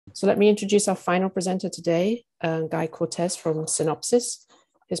So let me introduce our final presenter today, Guy Cortez from Synopsys.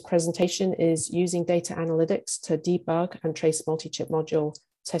 His presentation is using data analytics to debug and trace multi-chip module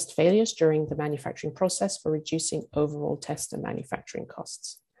test failures during the manufacturing process for reducing overall test and manufacturing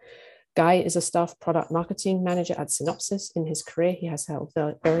costs. Guy is a staff product marketing manager at Synopsys. In his career, he has held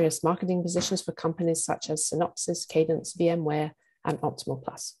various marketing positions for companies such as Synopsys, Cadence, VMware, and Optimal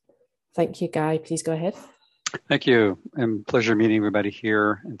Plus. Thank you, Guy. Please go ahead. Thank you, and pleasure meeting everybody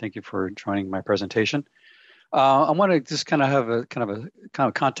here, and thank you for joining my presentation. I want to just kind of have a kind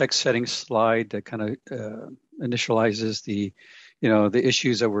of context setting slide that kind of initializes the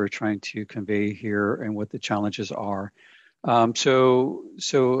issues that we're trying to convey here and what the challenges are.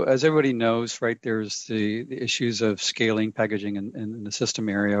 So as everybody knows, right, there's the issues of scaling, packaging in the system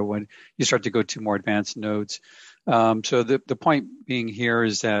area when you start to go to more advanced nodes. So the point being here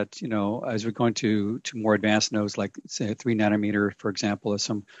is that, as we go into more advanced nodes, like say 3 nanometer, for example, as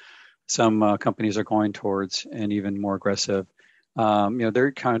some companies are going towards, and even more aggressive, they're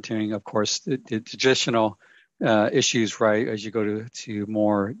encountering, of course, the traditional issues, right, as you go to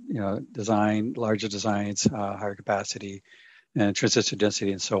more, design, larger designs, higher capacity, and transistor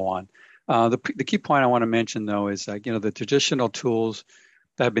density, and so on. The key point I want to mention, though, is that, the traditional tools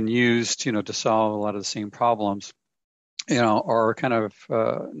that have been used, to solve a lot of the same problems, are kind of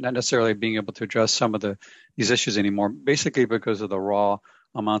not necessarily being able to address some of these issues anymore, basically because of the raw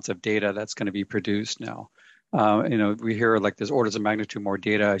amounts of data that's going to be produced now. We hear like there's orders of magnitude more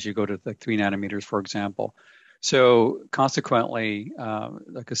data as you go to like 3 nanometers, for example. So consequently,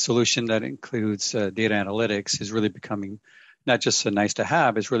 like a solution that includes data analytics is really becoming not just a nice to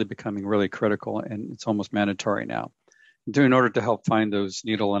have, it's really becoming really critical, and it's almost mandatory now in order to help find those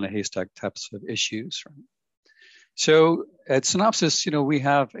needle in a haystack types of issues. Right? So at Synopsys, we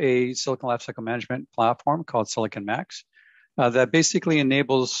have a Silicon Lifecycle Management platform called Silicon Max that basically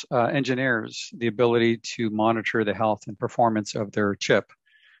enables engineers the ability to monitor the health and performance of their chip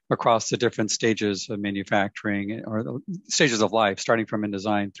across the different stages of manufacturing or the stages of life, starting from in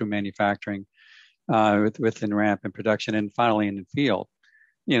design through manufacturing, within ramp and production, and finally in the field.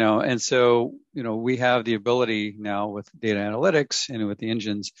 And so, we have the ability now with data analytics and with the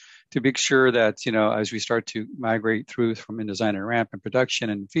engines to make sure that, as we start to migrate through from in design and ramp and production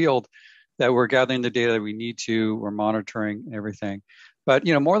and field, that we're gathering the data that we need to, we're monitoring everything. But,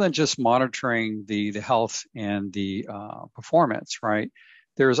 more than just monitoring the health and the performance, right?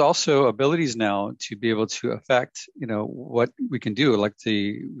 There's also abilities now to be able to affect, what we can do, like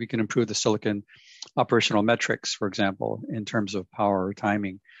we can improve the silicon operational metrics, for example, in terms of power or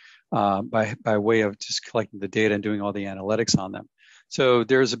timing, by way of just collecting the data and doing all the analytics on them. So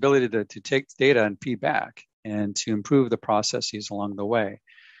there's ability to take data and feedback and to improve the processes along the way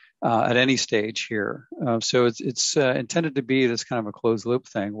at any stage here. So it's intended to be this kind of a closed loop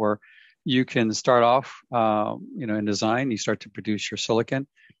thing where you can start off, in design, you start to produce your silicon.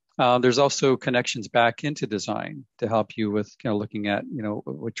 There's also connections back into design to help you with looking at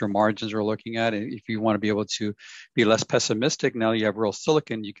what your margins are looking at. And if you want to be able to be less pessimistic, now you have real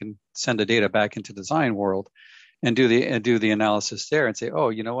silicon, you can send the data back into design world and do the analysis there and say, oh,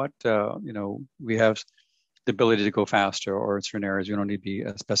 you know what, we have the ability to go faster, or in certain areas we don't need to be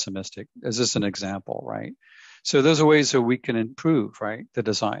as pessimistic. As just an example, right? So those are ways that we can improve, right, the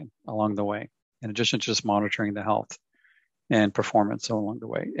design along the way, in addition to just monitoring the health and performance along the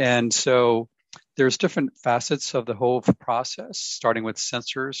way. And so there's different facets of the whole process, starting with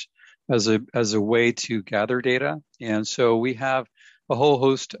sensors as a way to gather data. And so we have a whole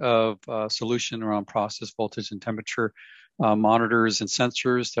host of solution around process voltage and temperature monitors and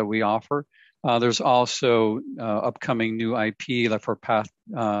sensors that we offer. There's also upcoming new IP, like for path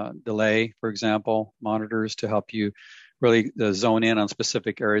delay, for example, monitors to help you really zone in on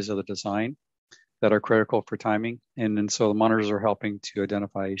specific areas of the design that are critical for timing. And so the monitors are helping to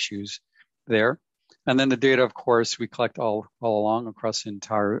identify issues there. And then the data, of course, we collect all along across the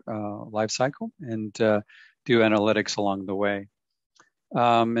entire life cycle and do analytics along the way.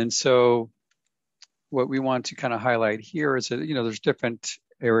 And so what we want to kind of highlight here is that, there's different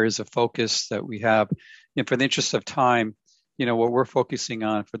areas of focus that we have. And for the interest of time, what we're focusing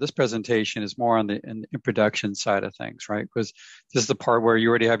on for this presentation is more on the in production side of things, right? Because this is the part where you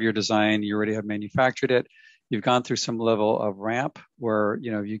already have your design, you already have manufactured it, you've gone through some level of ramp where,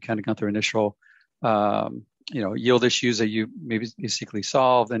 you kind of gone through initial, yield issues that you maybe basically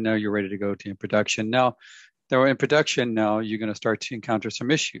solved, and now you're ready to go to in production. Now, in production now, you're going to start to encounter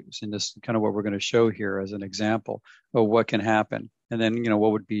some issues, and this is kind of what we're going to show here as an example of what can happen. And then,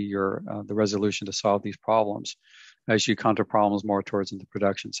 what would be the resolution to solve these problems as you counter problems more towards in the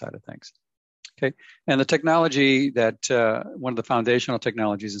production side of things. Okay, and the technology that one of the foundational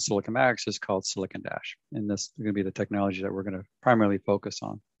technologies in Silicon Max is called Silicon Dash, and this is going to be the technology that we're going to primarily focus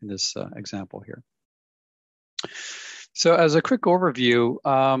on in this example here. So as a quick overview,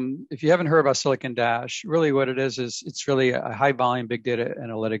 if you haven't heard about Silicon Dash, really what it is it's really a high volume big data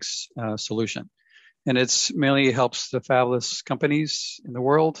analytics solution. And it's mainly helps the fabless companies in the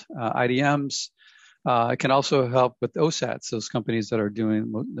world, IDMs. It can also help with OSATs, those companies that are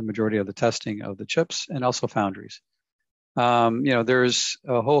doing the majority of the testing of the chips, and also foundries. There's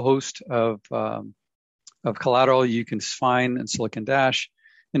a whole host of collateral you can find in Silicon Dash.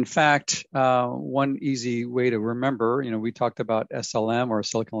 In fact, one easy way to remember, we talked about SLM or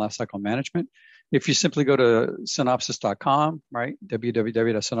Silicon Lifecycle Management. If you simply go to synopsys.com, right,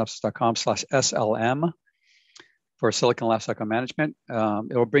 www.synopsys.com/SLM for Silicon Lifecycle Management,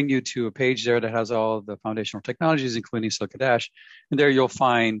 it will bring you to a page there that has all the foundational technologies, including Silicon Dash. And there you'll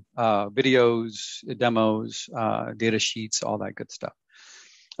find videos, demos, data sheets, all that good stuff.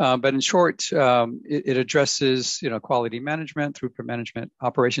 But in short, it addresses quality management, throughput management,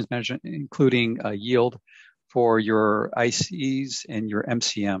 operations management, including yield for your ICs and your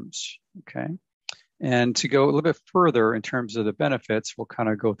MCMs. Okay, and to go a little bit further in terms of the benefits, we'll kind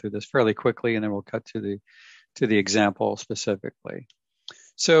of go through this fairly quickly, and then we'll cut to the example specifically.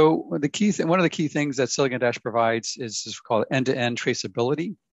 So one of the key things that Silicon Dash provides is called end-to-end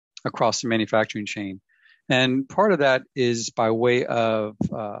traceability across the manufacturing chain. And part of that is by way of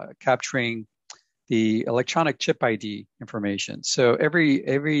capturing the electronic chip ID information. So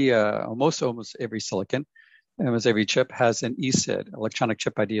almost every silicon, almost every chip has an ECID, electronic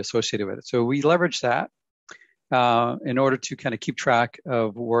chip ID, associated with it. So we leverage that in order to kind of keep track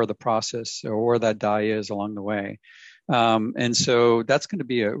of where the process or where that die is along the way. And so that's going to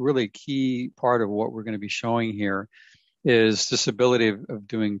be a really key part of what we're going to be showing here, is this ability of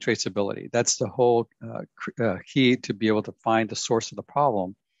doing traceability. That's the whole key to be able to find the source of the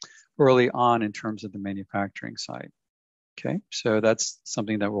problem early on in terms of the manufacturing side. Okay, so that's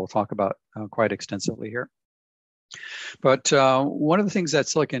something that we'll talk about quite extensively here. But one of the things that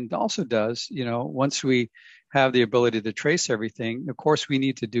Silicon also does, once we have the ability to trace everything, of course, we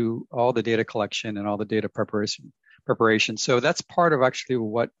need to do all the data collection and all the data preparation. So that's part of actually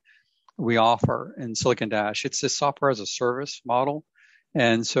what we offer in Silicon Dash. It's a software as a service model.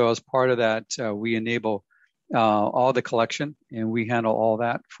 And so as part of that, we enable all the collection, and we handle all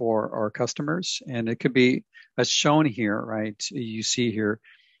that for our customers. And it could be, as shown here, right? You see here,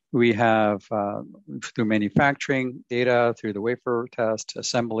 we have through manufacturing data, through the wafer test,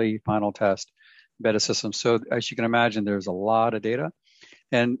 assembly, final test, embedded systems. So as you can imagine, there's a lot of data.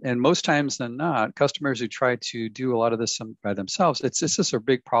 And most times than not, customers who try to do a lot of this by themselves, it's just a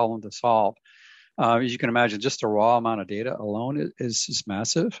big problem to solve. As you can imagine, just the raw amount of data alone is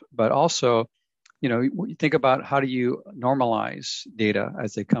massive. But also, you think about how do you normalize data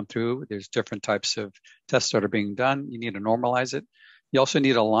as they come through. There's different types of tests that are being done. You need to normalize it. You also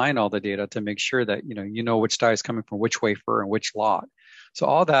need to align all the data to make sure that you know which die is coming from which wafer and which lot. So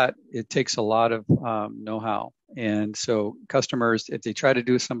all that, it takes a lot of know-how. And so customers, if they try to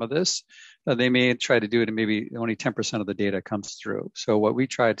do some of this, they may try to do it and maybe only 10% of the data comes through. So what we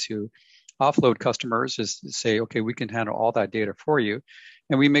try to offload customers is to say, okay, we can handle all that data for you.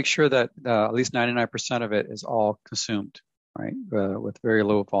 And we make sure that at least 99% of it is all consumed, right, with very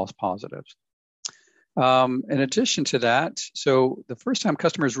low false positives. In addition to that, so the first time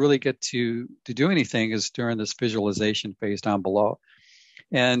customers really get to do anything is during this visualization phase down below.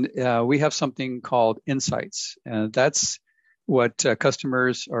 And we have something called insights. And that's what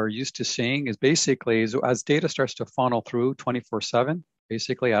customers are used to seeing, is basically as data starts to funnel through 24/7,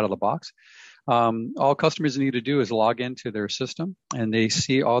 basically out of the box, all customers need to do is log into their system, and they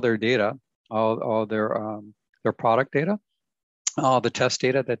see all their data, all their product data, all the test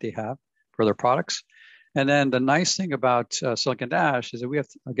data that they have for their products. And then the nice thing about Silicon Dash is that we have,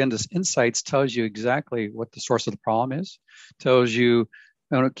 again, this insights tells you exactly what the source of the problem is, tells you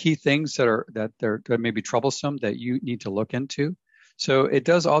key things that may be troublesome that you need to look into. So it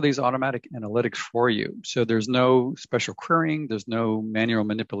does all these automatic analytics for you. So there's no special querying, there's no manual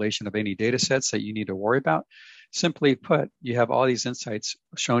manipulation of any data sets that you need to worry about. Simply put, you have all these insights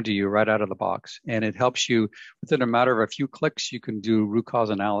shown to you right out of the box, and it helps you within a matter of a few clicks. You can do root cause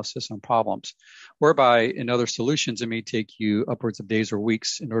analysis on problems, whereby in other solutions, it may take you upwards of days or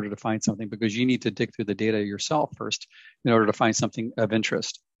weeks in order to find something, because you need to dig through the data yourself first in order to find something of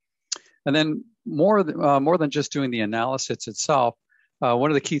interest. And then more than just doing the analysis itself,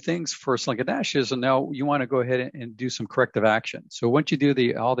 one of the key things for Silicon Dash is now you want to go ahead and do some corrective action. So once you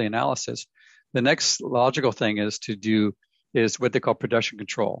do all the analysis, the next logical thing is what they call production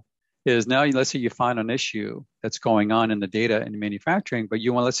control. is now let's say you find an issue that's going on in the data in manufacturing, but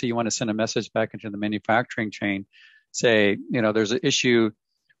let's say you want to send a message back into the manufacturing chain, say, there's an issue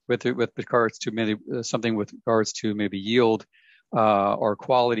with regards to maybe something with regards to maybe yield or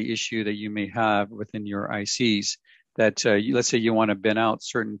quality issue that you may have within your ICs. That let's say you want to bin out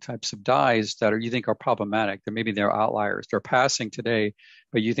certain types of dies that you think are problematic. That maybe they're outliers. They're passing today,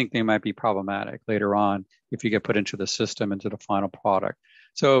 but you think they might be problematic later on if you get put into the system, into the final product.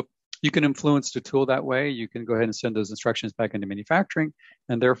 So you can influence the tool that way. You can go ahead and send those instructions back into manufacturing,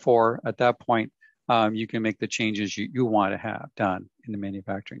 and therefore at that point you can make the changes you want to have done in the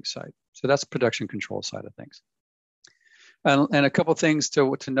manufacturing side. So that's production control side of things. And a couple things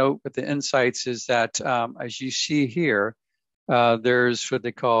to note with the insights is that as you see here, there's what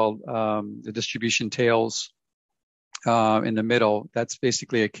they call the distribution tails in the middle. That's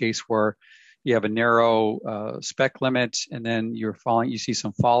basically a case where you have a narrow spec limit, and then you see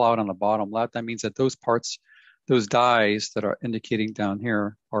some fallout on the bottom left. That means that those parts, those dies that are indicating down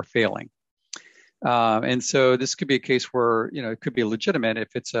here are failing. And so this could be a case where it could be legitimate if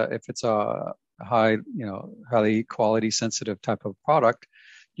it's a highly quality sensitive type of product.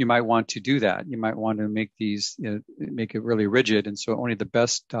 You might want to do that. You might want to make these make it really rigid, and so only the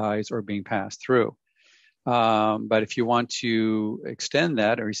best dies are being passed through. But if you want to extend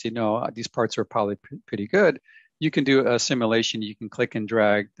that, or you say no, these parts are probably pretty good, you can do a simulation. You can click and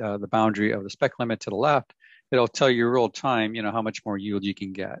drag the boundary of the spec limit to the left. It'll tell you real time, how much more yield you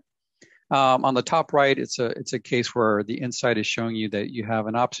can get. On the top right, it's a case where the insight is showing you that you have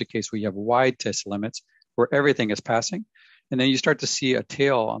an opposite case where you have wide test limits where everything is passing. And then you start to see a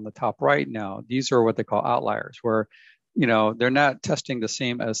tail on the top right now. These are what they call outliers, where they're not testing the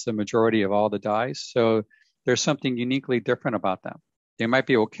same as the majority of all the dies. So there's something uniquely different about them. They might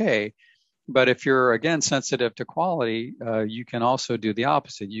be okay, but if you're, again, sensitive to quality, you can also do the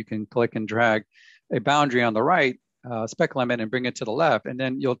opposite. You can click and drag a boundary on the right, spec limit, and bring it to the left, and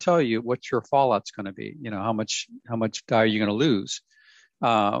then you'll tell you what your fallout's going to be. How much die you're going to lose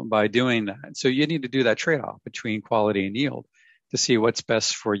by doing that. So you need to do that trade-off between quality and yield to see what's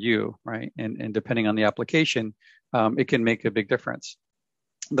best for you, right? And depending on the application, it can make a big difference.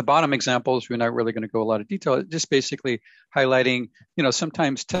 The bottom examples, we're not really going to go a lot of detail, just basically highlighting,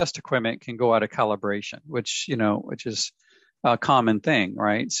 sometimes test equipment can go out of calibration, which is a common thing,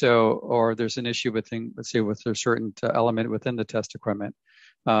 right? So, or there's an issue with let's say with a certain element within the test equipment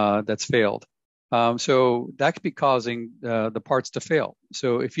that's failed. So that could be causing the parts to fail.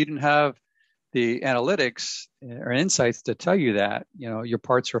 So if you didn't have the analytics or insights to tell you that, your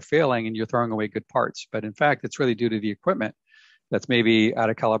parts are failing and you're throwing away good parts, but in fact, it's really due to the equipment that's maybe out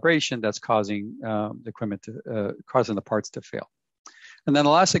of calibration that's causing the equipment to causing the parts to fail. And then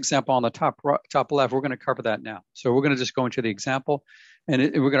the last example on the top left, we're going to cover that now. So we're going to just go into the example, and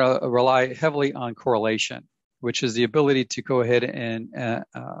we're going to rely heavily on correlation, which is the ability to go ahead and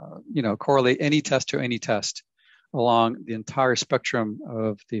correlate any test to any test along the entire spectrum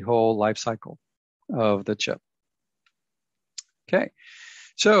of the whole life cycle of the chip. Okay.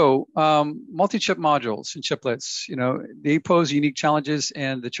 So multi-chip modules and chiplets, they pose unique challenges,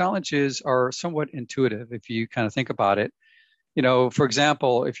 and the challenges are somewhat intuitive if you kind of think about it. For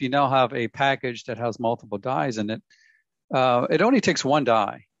example, if you now have a package that has multiple dies in it, it only takes one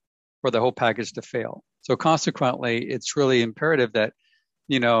die for the whole package to fail. So consequently, it's really imperative that,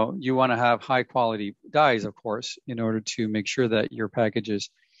 you want to have high quality dies, of course, in order to make sure that your packages,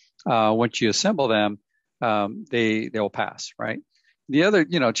 once you assemble them, they'll pass, right? The other,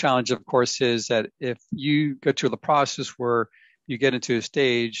 challenge, of course, is that if you go through the process where you get into a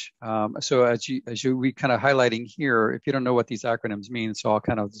stage, so as we kind of highlighting here, if you don't know what these acronyms mean, so I'll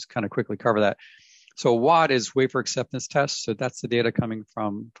kind of quickly cover that. So WAT is wafer acceptance test. So that's the data coming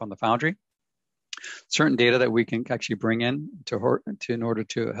from the foundry. Certain data that we can actually bring in in order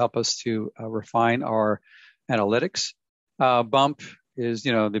to help us to refine our analytics. Bump is,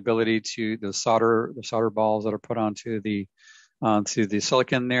 the ability to the solder balls that are put onto the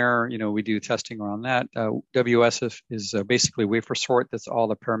silicon there. We do testing around that. WS is basically wafer sort. That's all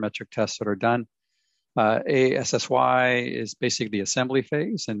the parametric tests that are done. ASSY is basically the assembly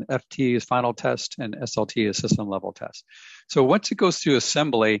phase, and FT is final test, and SLT is system level test. So once it goes through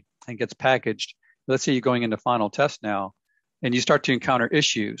assembly and gets packaged, let's say you're going into final test now, and you start to encounter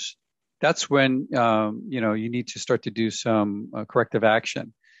issues, that's when you need to start to do some corrective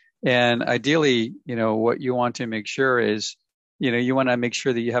action. And ideally, what you want to make sure is, you want to make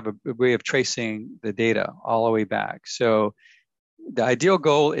sure that you have a way of tracing the data all the way back. So the ideal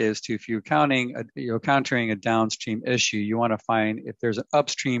goal is if you're encountering a downstream issue, you want to find if there's an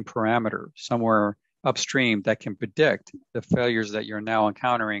upstream parameter somewhere upstream that can predict the failures that you're now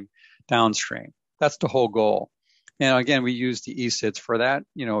encountering downstream. That's the whole goal. And again, we use the ESIDs for that.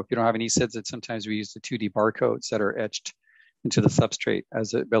 You know, if you don't have an ESIDs, that sometimes we use the 2D barcodes that are etched into the substrate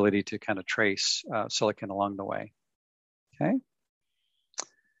as the ability to kind of trace silicon along the way. Okay.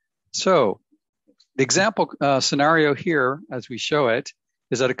 So the example scenario here, as we show it,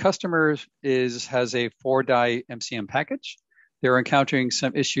 is that a customer has a 4-die MCM package. They're encountering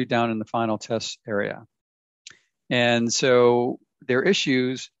some issue down in the final test area. And so their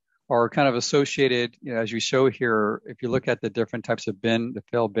issues are kind of associated, you know, as we show here, if you look at the different types of the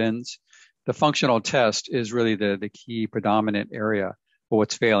failed bins, the functional test is really the key predominant area of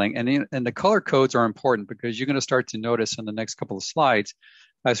what's failing. And the color codes are important because you're going to start to notice in the next couple of slides,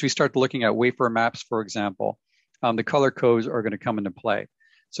 as we start looking at wafer maps, for example, the color codes are going to come into play.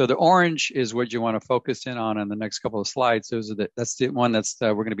 So the orange is what you want to focus in on the next couple of slides. That's the one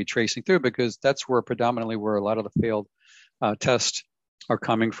we're going to be tracing through because that's predominantly where a lot of the failed tests are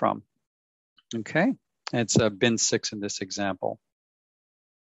coming from. Okay, it's bin 6 in this example.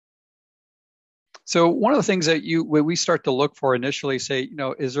 So one of the things that when we start to look for initially say, you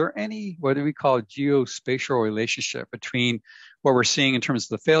know, is there any, what do we call geospatial relationship between what we're seeing in terms of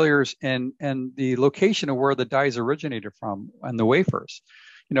the failures and the location of where the dies originated from and the wafers?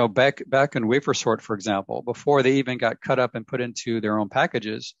 You know, back in wafer sort, for example, before they even got cut up and put into their own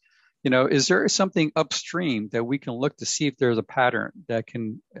packages, you know, is there something upstream that we can look to see if there's a pattern that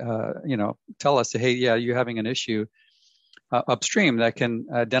can, you know, tell us that, hey, yeah, you're having an issue upstream that can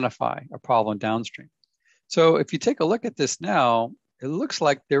identify a problem downstream. So if you take a look at this now, it looks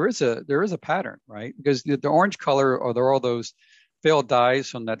like there is a pattern, right? Because the orange color are all those failed dies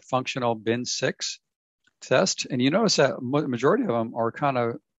from that functional bin 6 test. And you notice that majority of them are kind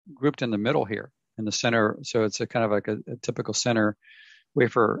of grouped in the middle here in the center. So it's a kind of like a typical center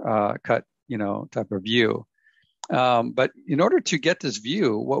wafer cut, you know, type of view. But in order to get this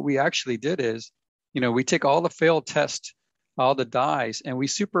view, what we actually did is, you know, we take all the failed tests, all the dies, and we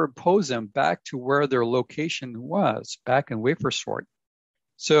superimpose them back to where their location was back in wafer sort.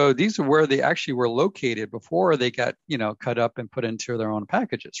 So these are where they actually were located before they got, you know, cut up and put into their own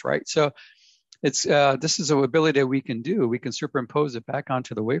packages, right? So it's this is an ability that we can do. We can superimpose it back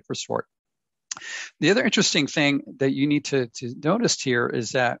onto the wafer sort. The other interesting thing that you need to notice here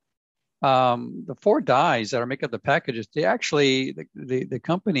is that the 4 dies that are make up the packages, they actually, the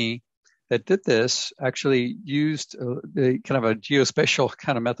company that did this actually used the kind of a geospatial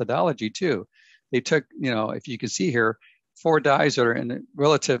kind of methodology too. They took, you know, if you can see here, 4 dies that are in the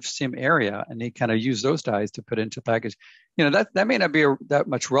relative same area, and they kind of use those dies to put into package. You know, that may not be that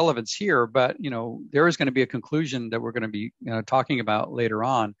much relevance here, but, you know, there is going to be a conclusion that we're going to be, you know, talking about later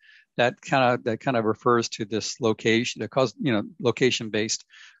on that kind of refers to this location, location-based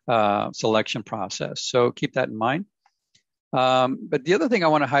selection process. So keep that in mind. But the other thing I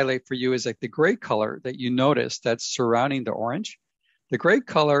want to highlight for you is like the gray color that you notice that's surrounding the orange. The gray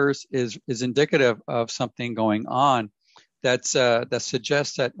colors is indicative of something going on that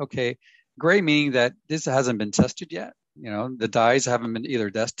suggests that, okay, gray meaning that this hasn't been tested yet. You know, the dies haven't been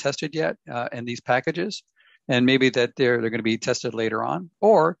either tested yet in these packages, and maybe that they're going to be tested later on.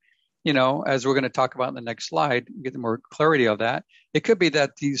 Or, you know, as we're going to talk about in the next slide, get more clarity of that. It could be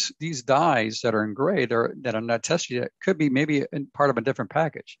that these dies that are in gray that are not tested yet could be maybe part of a different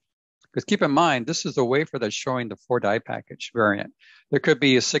package. Because keep in mind, this is the wafer that's showing the 4-die package variant. There could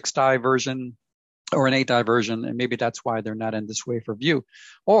be a 6-die version or an 8-die version, and maybe that's why they're not in this wafer view.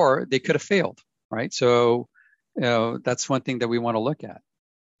 Or they could have failed, right? So, you know, that's one thing that we want to look at,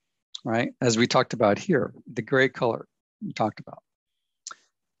 right? As we talked about here, the gray color we talked about.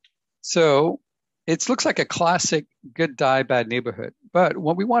 So it looks like a classic good die, bad neighborhood. But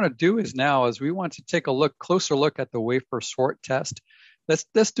what we want to do is we want to take a closer look at the wafer sort test.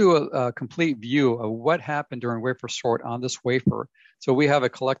 Let's do a complete view of what happened during wafer sort on this wafer. So we have a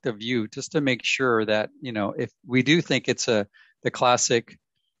collective view just to make sure that, you know, if we do think it's the classic,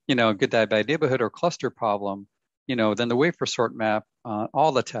 you know, good die, bad neighborhood or cluster problem, you know, then the wafer sort map,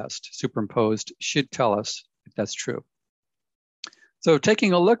 all the tests superimposed should tell us if that's true. So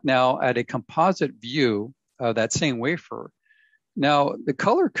taking a look now at a composite view of that same wafer. Now, the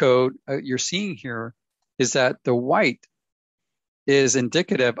color code you're seeing here is that the white is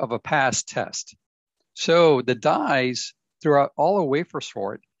indicative of a past test. So the dies throughout all the wafer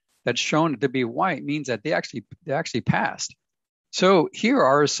sort that's shown to be white means that they actually passed. So here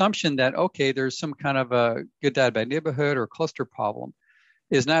our assumption that, okay, there's some kind of a good die, bad neighborhood or cluster problem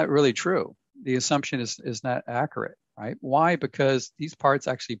is not really true. The assumption is not accurate. Right? Why? Because these parts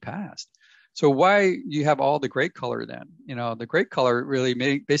actually passed. So why you have all the gray color then? You know, the gray color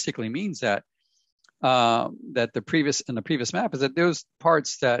really basically means that that the previous map is that those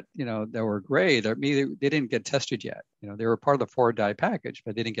parts that that were gray, they didn't get tested yet. They were part of the 4-die package,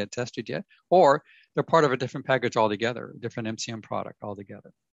 but they didn't get tested yet, or they're part of a different package altogether, a different MCM product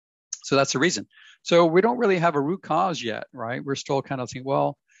altogether. So that's the reason. So we don't really have a root cause yet, right? We're still kind of thinking,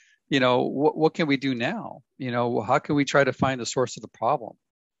 well, what can we do now? How can we try to find the source of the problem?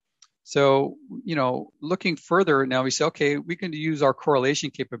 So, looking further now, we say, okay, we can use our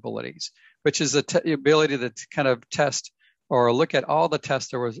correlation capabilities, which is the ability to kind of test or look at all the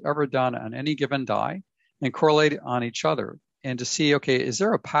tests that was ever done on any given die and correlate it on each other and to see, okay, is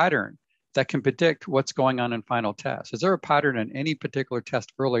there a pattern that can predict what's going on in final tests? Is there a pattern in any particular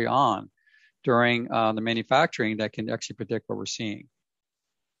test early on during the manufacturing that can actually predict what we're seeing?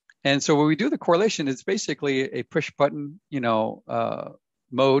 And so when we do the correlation, it's basically a push button,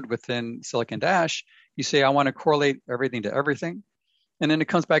 mode within Silicon Dash. You say, I want to correlate everything to everything. And then it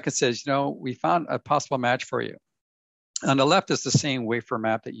comes back and says, we found a possible match for you. On the left is the same wafer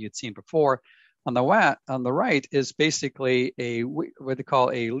map that you had seen before. On the right is basically what they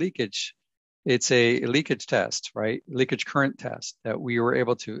call a leakage. It's a leakage test, right? Leakage current test that we were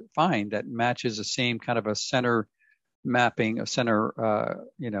able to find that matches the same kind of a center mapping, a center,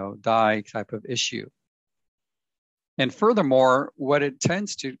 die type of issue. And furthermore, what it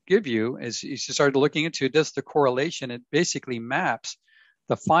tends to give you is you start looking into just the correlation. It basically maps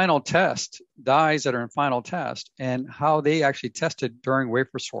the final test, dies that are in final test, and how they actually tested during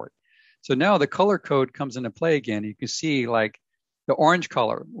wafer sort. So now the color code comes into play again. You can see like the orange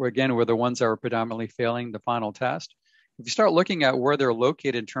color, were the ones that were predominantly failing the final test. If you start looking at where they're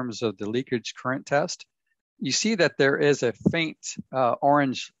located in terms of the leakage current test, you see that there is a faint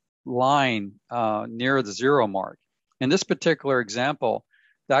orange line near the 0 mark. In this particular example,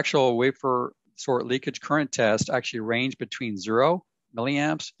 the actual wafer sort leakage current test actually ranged between 0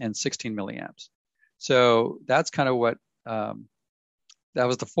 milliamps and 16 milliamps. So that's kind of what that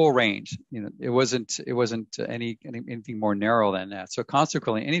was the full range. It wasn't anything more narrow than that. So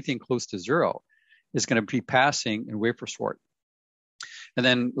consequently, anything close to 0 is going to be passing in wafer sort. And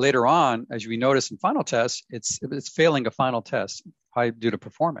then later on, as we notice in final tests, it's failing a final test probably due to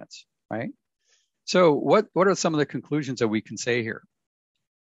performance, right? So what are some of the conclusions that we can say here?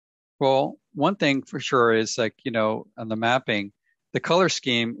 Well, one thing for sure is on the mapping, the color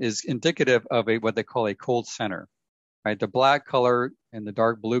scheme is indicative of what they call a cold center, right? The black color and the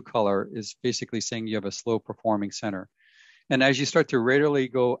dark blue color is basically saying you have a slow performing center. And as you start to radially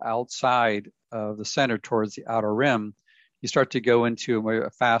go outside of the center towards the outer rim, you start to go into a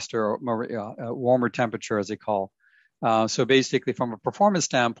faster, more warmer temperature, as they call. So basically, from a performance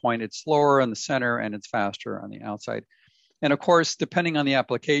standpoint, it's slower in the center and it's faster on the outside. And of course, depending on the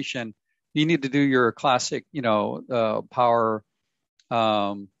application, you need to do your classic, power,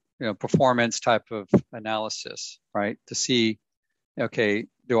 performance type of analysis, right? To see, okay,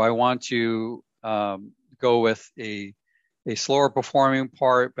 do I want to go with a slower performing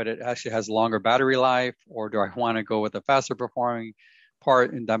part, but it actually has longer battery life, or do I want to go with a faster performing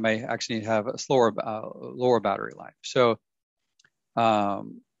part and that may actually have a slower, lower battery life? So,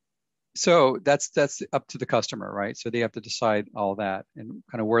 so that's up to the customer, right? So they have to decide all that and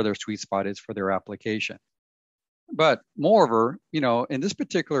kind of where their sweet spot is for their application. But moreover, in this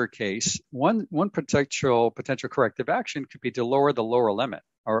particular case, one potential corrective action could be to lower the lower limit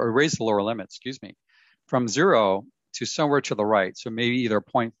or raise the lower limit, from 0 to somewhere to the right. So maybe either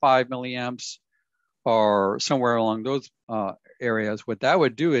 0.5 milliamps or somewhere along those areas. What that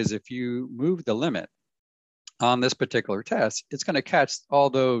would do is if you move the limit on this particular test, it's going to catch all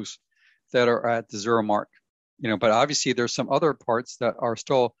those that are at the 0 mark. But obviously there's some other parts that are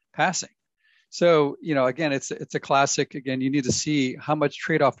still passing. So, again, it's a classic. Again, you need to see how much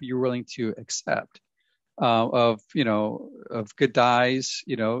trade-off you're willing to accept of good dies.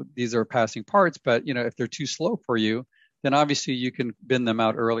 These are passing parts, but if they're too slow for you, then obviously you can bin them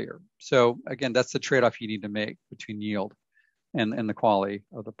out earlier. So again, that's the trade-off you need to make between yield and the quality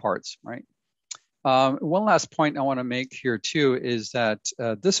of the parts, right? One last point I want to make here too is that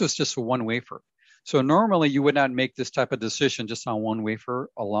this was just one wafer. So normally you would not make this type of decision just on one wafer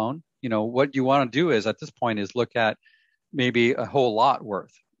alone. What you want to do is at this point is look at maybe a whole lot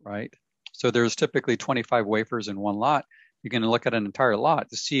worth, right? So there's typically 25 wafers in one lot. You're going to look at an entire lot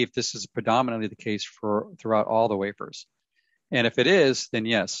to see if this is predominantly the case throughout all the wafers. And if it is, then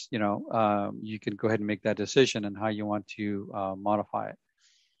yes, you can go ahead and make that decision on how you want to modify it.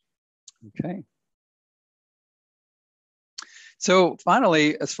 Okay. So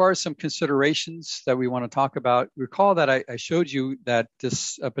finally, as far as some considerations that we want to talk about, recall that I showed you that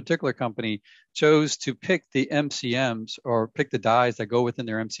this particular company chose to pick the MCMs or pick the dies that go within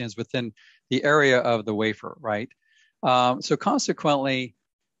their MCMs within the area of the wafer, right? So consequently,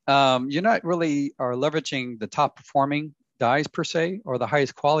 you're not really are leveraging the top performing dies per se or the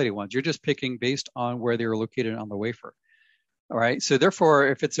highest quality ones. You're just picking based on where they're located on the wafer. All right. So therefore,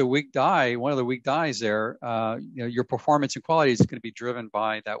 if it's a weak die, one of the weak dies there, your performance and quality is going to be driven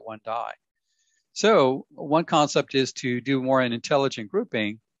by that one die. So one concept is to do more an intelligent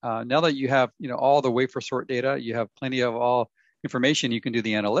grouping. Now that you have all the wafer sort data, you have plenty of all information you can do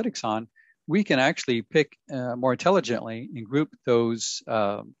the analytics on. We can actually pick more intelligently and group those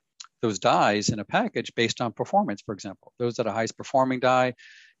dies in a package based on performance. For example, those that are highest performing die,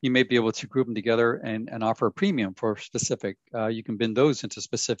 you may be able to group them together and offer a premium for specific. You can bin those into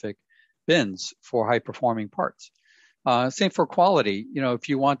specific bins for high performing parts. Same for quality. If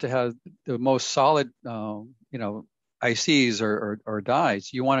you want to have the most solid, ICs or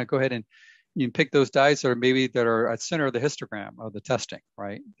dies, you want to go ahead and you can pick those dies that are at center of the histogram of the testing,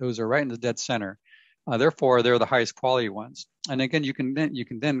 right? Those are right in the dead center. Therefore, they're the highest quality ones. And again, you can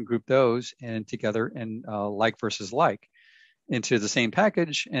then group those in together in like versus like into the same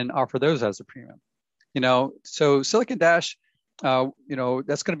package and offer those as a premium. So Silicon Dash, that's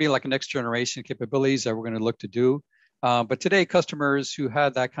going to be like a next generation capabilities that we're going to look to do. But today, customers who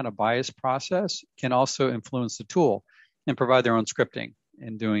had that kind of bias process can also influence the tool and provide their own scripting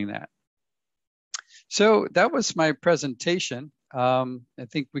in doing that. So that was my presentation. I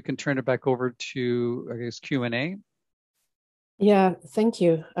think we can turn it back over to, I guess, Q&A. Yeah, thank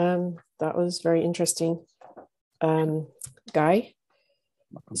you. That was very interesting, Guy.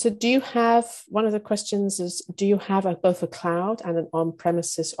 So do you have, one of the questions is, do you have both a cloud and an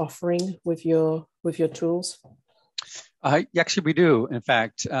on-premises offering with your tools? Actually, we do. In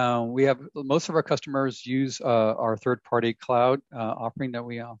fact, we have most of our customers use our third-party cloud offering that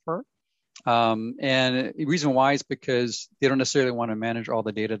we offer. And the reason why is because they don't necessarily want to manage all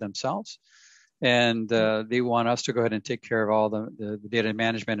the data themselves. And they want us to go ahead and take care of all the data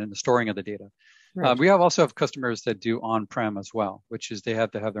management and the storing of the data. Right. We also have customers that do on-prem as well, which is they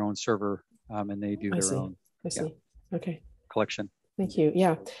have to have their own server and they do their own Okay. collection. Thank you.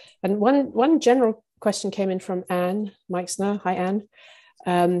 Yeah. And one general question came in from Anne Meixner. Hi, Anne.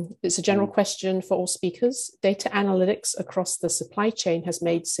 It's a general question for all speakers. Data analytics across the supply chain has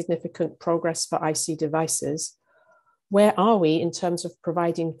made significant progress for IC devices. Where are we in terms of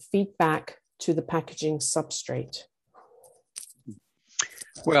providing feedback to the packaging substrate?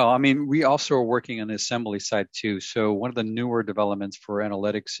 Well, I mean, we also are working on the assembly side too. So one of the newer developments for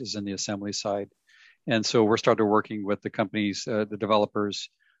analytics is in the assembly side. And so we're starting working with the companies, the developers,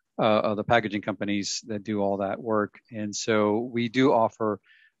 the packaging companies that do all that work. And so we do offer,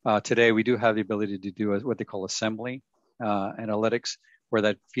 today we do have the ability to do what they call assembly analytics, where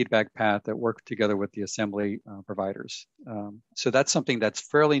that feedback path that work together with the assembly providers. So that's something that's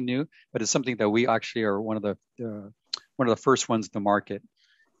fairly new, but it's something that we actually are one of the first ones in the market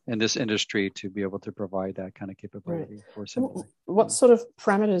in this industry to be able to provide that kind of capability for assembly. What sort of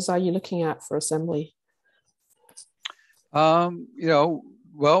parameters are you looking at for assembly?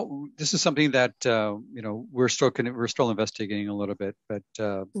 Well, this is something that we're still investigating a little bit, but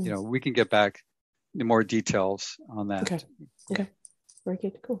we can get back to more details on that. Okay. Very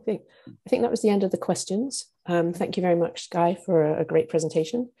good. Cool. I think that was the end of the questions. Thank you very much, Guy, for a great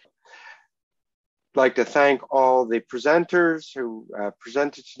presentation. I'd like to thank all the presenters who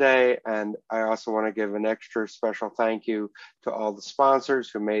presented today, and I also want to give an extra special thank you to all the sponsors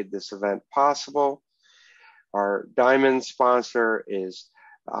who made this event possible. Our diamond sponsor is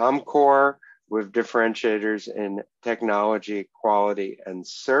Amcor, with differentiators in technology, quality, and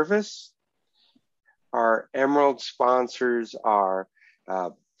service. Our emerald sponsors are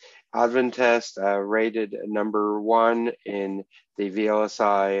Advantest, rated #1 in the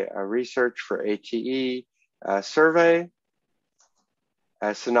VLSI research for ATE survey,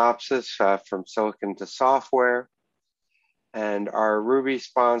 Synopsys from Silicon to Software, and our Ruby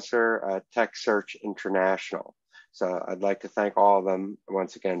sponsor, Tech Search International. So I'd like to thank all of them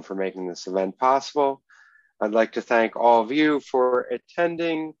once again for making this event possible. I'd like to thank all of you for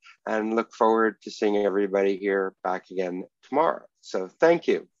attending and look forward to seeing everybody here back again tomorrow. So thank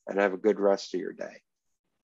you and have a good rest of your day.